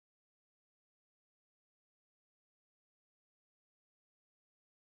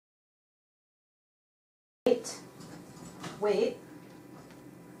Wait. Wait.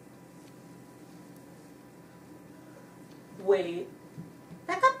 Wait.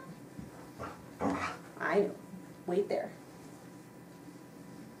 Back up. I know. Wait there.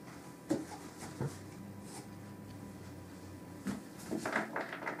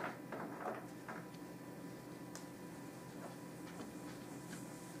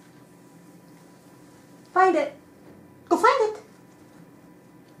 Find it. Go find it.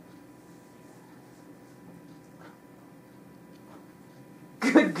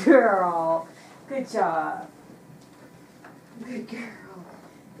 Good girl. Good job. Good girl.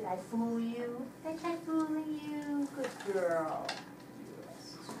 Did I fool you? Did I fool you? Good girl.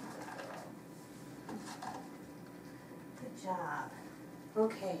 Yes. Good job.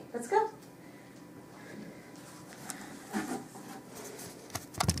 Okay, let's go. Come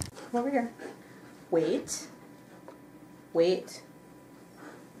over here. Wait. Wait.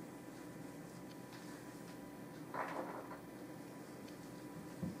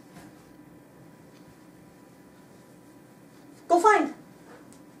 Go find.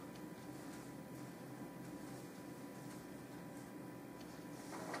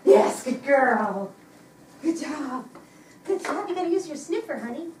 Yes, good girl. Good job. Good job. You gotta use your sniffer,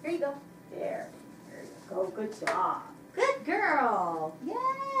 honey. Here you go. There. There you go. Good job. Good girl.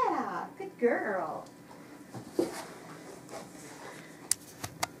 Yeah. Good girl.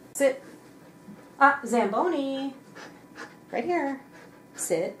 Sit. Zamboni. Right here.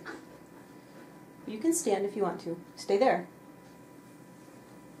 Sit. You can stand if you want to. Stay there.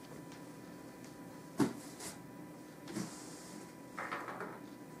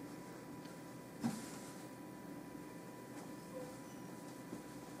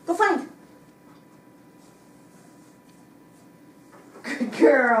 Go find. Good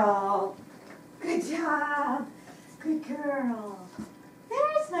girl. Good job. Good girl.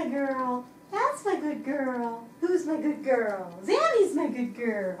 There's my girl. That's my good girl. Who's my good girl? Zammy's my good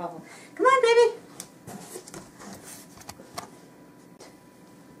girl. Come on, baby.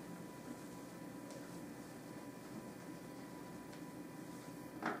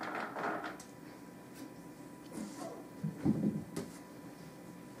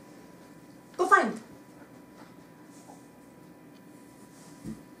 Go find.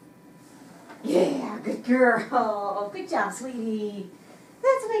 Yeah, good girl. Good job, sweetie.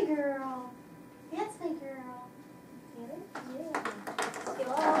 That's my girl. That's my girl. Yeah. Get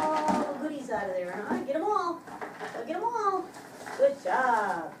all the goodies out of there, huh? Get them all. Get them all. Good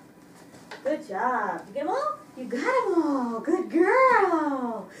job. Good job. You get them all? You got them all. Good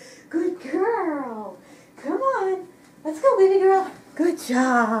girl. Good girl. Come on. Let's go, baby girl. Good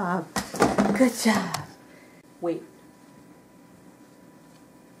job. Good job. Wait.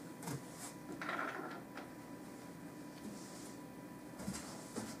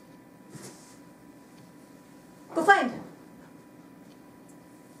 Go find.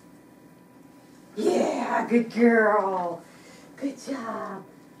 Yeah, good girl. Good job.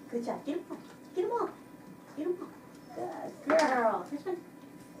 Good job. Get them all. Get them all. Get them all. Good girl. Here's one.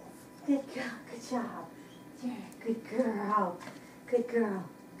 Good girl. Good job. Yeah, good girl. Good girl.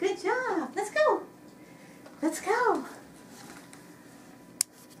 Good job. Let's go. Let's go.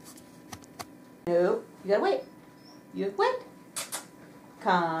 Nope. You gotta wait. You have to wait.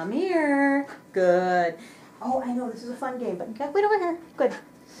 Come here. Good. Oh, I know this is a fun game, but you gotta wait over here. Good.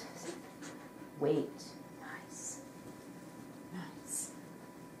 Wait. Nice. Nice.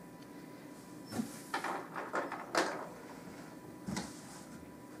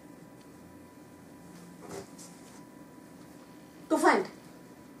 Go find.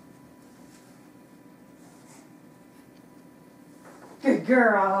 Good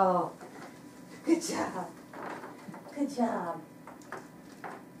girl. Good job. Good job.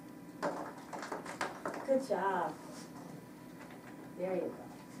 Good job. There you go.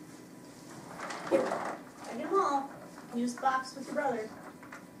 Here, I get them all. Use the box with your brother.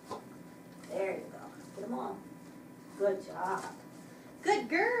 There you go. Get them all. Good job. Good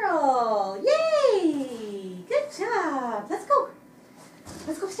girl. Yay! Good job. Let's go.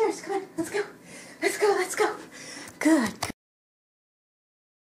 Let's go upstairs. Come on. Let's go. Let's go. Let's go. Good